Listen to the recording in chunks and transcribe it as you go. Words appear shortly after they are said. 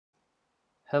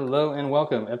Hello and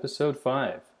welcome, episode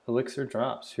 5, Elixir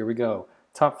Drops. Here we go.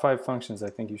 Top 5 functions I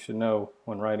think you should know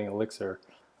when writing Elixir.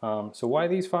 So why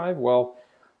these 5? Well,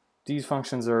 these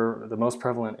functions are the most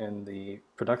prevalent in the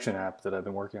production app that I've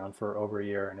been working on for over a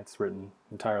year, and it's written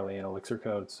entirely in Elixir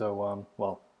code. So,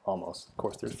 well, almost. Of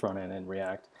course, there's front end and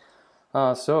React.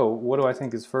 So what do I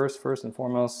think is first? First and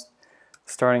foremost,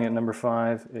 starting at number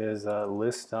 5 is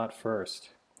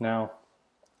List.first. Now,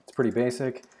 it's pretty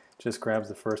basic. Just grabs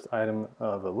the first item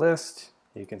of a list.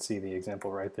 You can see the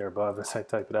example right there above as I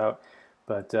type it out.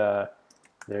 But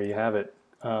there you have it.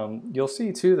 You'll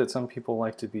see too that some people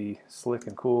like to be slick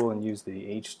and cool and use the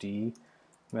HD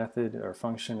method or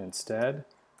function instead.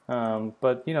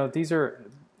 But you know, these are,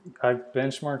 I've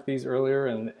benchmarked these earlier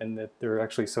and that they're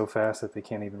actually so fast that they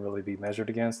can't even really be measured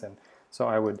against. And so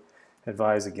I would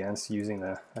advise against using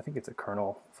I think it's a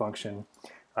kernel function.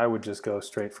 I would just go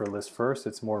straight for list first.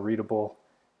 It's more readable.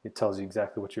 It tells you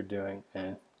exactly what you're doing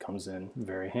and comes in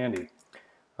very handy.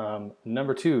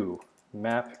 Number 2,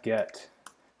 Map.get.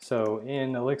 So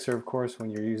in Elixir, of course,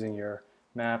 when you're using your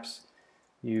maps,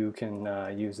 you can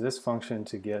use this function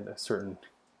to get a certain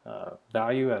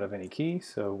value out of any key.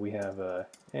 So we have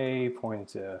A pointing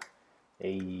to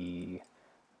A.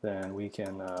 Then we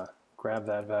can grab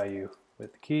that value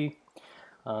with the key.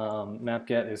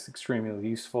 Map.get is extremely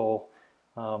useful.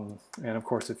 And of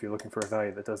course, if you're looking for a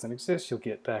value that doesn't exist, you'll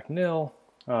get back nil.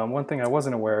 One thing I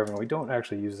wasn't aware of, and we don't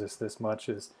actually use this much,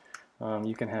 is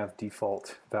you can have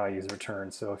default values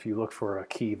returned. So if you look for a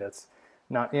key that's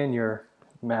not in your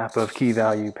map of key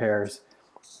value pairs,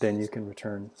 then you can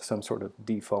return some sort of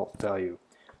default value.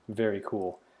 Very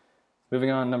cool.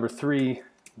 Moving on, number 3,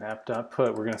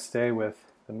 Map.put. We're going to stay with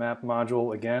the map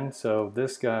module again. So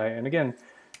this guy, and again,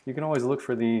 you can always look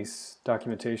for these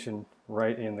documentation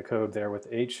right in the code there with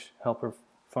H helper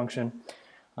function.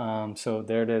 So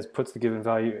there it is, puts the given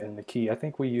value in the key. I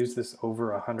think we use this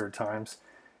over 100 times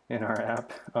in our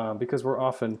app because we're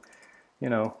often, you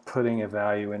know, putting a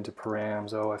value into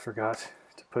params. Oh, I forgot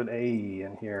to put A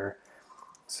in here.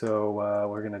 So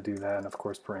we're going to do that. And of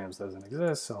course, params doesn't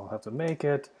exist, so I'll have to make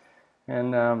it.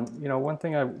 And, you know, one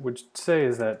thing I would say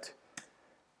is that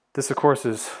this, of course,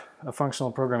 is a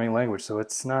functional programming language, so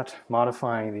it's not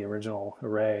modifying the original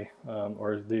array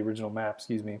or the original map,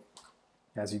 excuse me.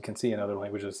 As you can see in other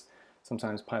languages,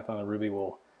 sometimes Python and Ruby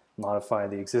will modify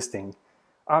the existing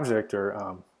object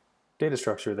or data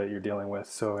structure that you're dealing with.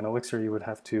 So in Elixir, you would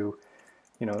have to,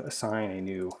 you know, assign a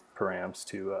new params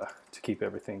to keep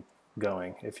everything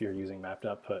going if you're using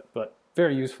Map.put. But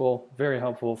very useful, very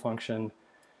helpful function,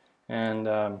 and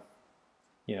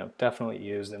you know, definitely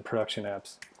used in production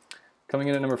apps. Coming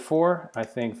in at number 4, I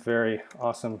think very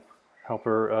awesome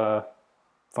helper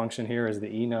function here is the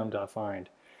Enum.find,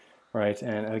 right?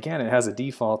 And again, it has a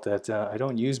default that I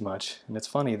don't use much, and it's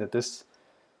funny that this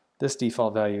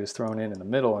default value is thrown in the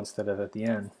middle instead of at the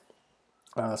end.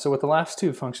 So with the last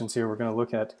 2 functions here, we're going to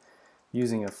look at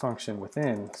using a function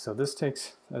within. So this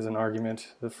takes as an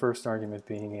argument, the first argument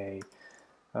being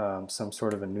some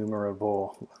sort of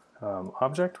enumerable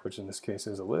object, which in this case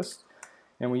is a list.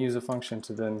 And we use a function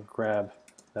to then grab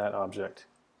that object.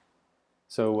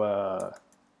 So,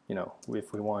 you know,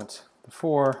 if we want the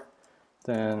 4,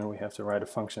 then we have to write a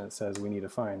function that says we need to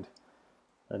find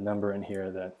a number in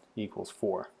here that equals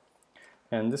 4.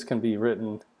 And this can be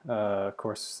written, of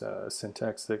course,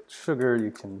 syntactic sugar.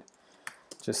 You can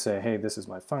just say, hey, this is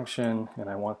my function, and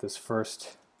I want this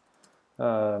first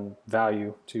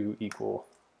value to equal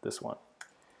this one.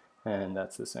 And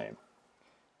that's the same.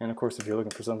 And of course, if you're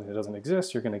looking for something that doesn't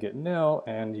exist, you're going to get nil,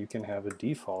 and you can have a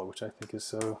default, which I think is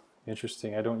so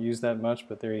interesting. I don't use that much,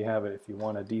 but there you have it. If you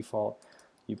want a default,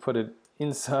 you put it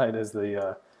inside as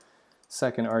the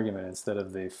second argument instead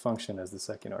of the function as the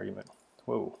second argument.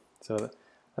 Whoa. So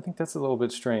I think that's a little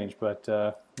bit strange, but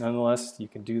nonetheless, you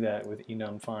can do that with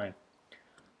Enum.find.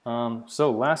 So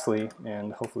lastly,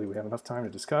 and hopefully we have enough time to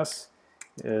discuss,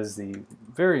 is the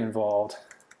very involved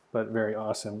but very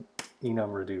awesome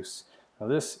Enum.reduce. Now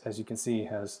this, as you can see,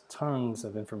 has tons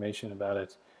of information about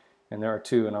it, and there are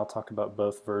 2, and I'll talk about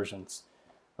both versions.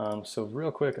 So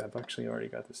real quick, I've actually already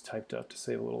got this typed up to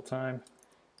save a little time.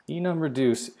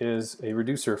 Enum.reduce is a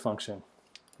reducer function.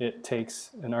 It takes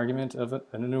an argument of an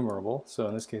enumerable, so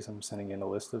in this case I'm sending in a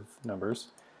list of numbers.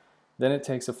 Then it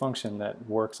takes a function that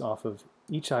works off of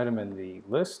each item in the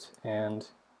list and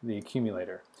the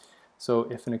accumulator. So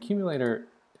if an accumulator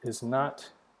is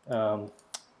not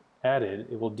added,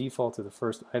 it will default to the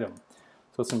first item.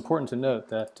 So it's important to note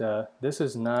that this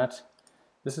is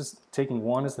taking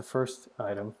 1 as the first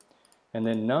item, and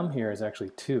then num here is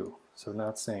actually 2. So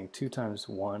not saying 2 times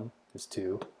 1 is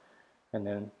 2, and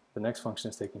then the next function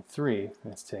is taking 3,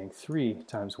 and it's taking 3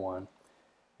 times 1,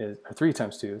 or 3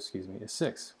 times 2, excuse me, is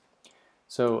 6.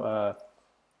 So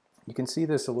you can see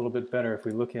this a little bit better if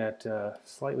we look at a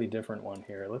slightly different one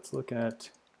here. Let's look at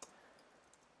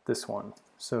this one.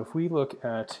 So if we look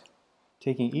at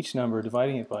taking each number,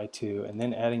 dividing it by 2, and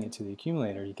then adding it to the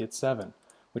accumulator, you get 7,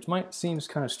 which might seem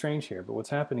kind of strange here, but what's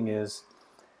happening is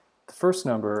the first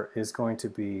number is going to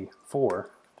be 4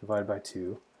 divided by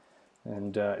 2,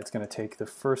 and it's going to take the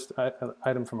first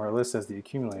item from our list as the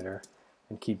accumulator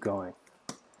and keep going.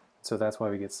 So that's why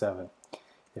we get 7.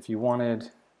 If you wanted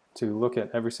to look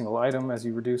at every single item as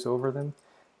you reduce over them,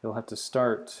 you'll have to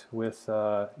start with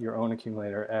your own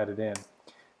accumulator added in.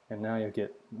 And now you'll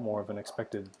get more of an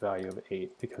expected value of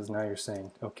 8, because now you're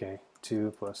saying, okay,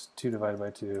 2 plus 2 divided by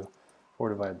 2, 4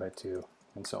 divided by 2,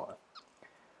 and so on.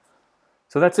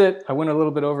 So that's it. I went a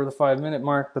little bit over the 5-minute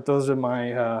mark, but those are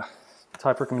my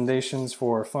top recommendations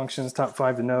for functions, top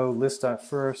 5 to know: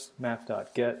 List.first,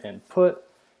 Map.get and put,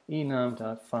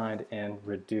 Enum.find, and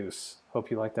reduce.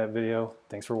 Hope you liked that video.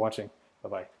 Thanks for watching.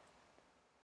 Bye-bye.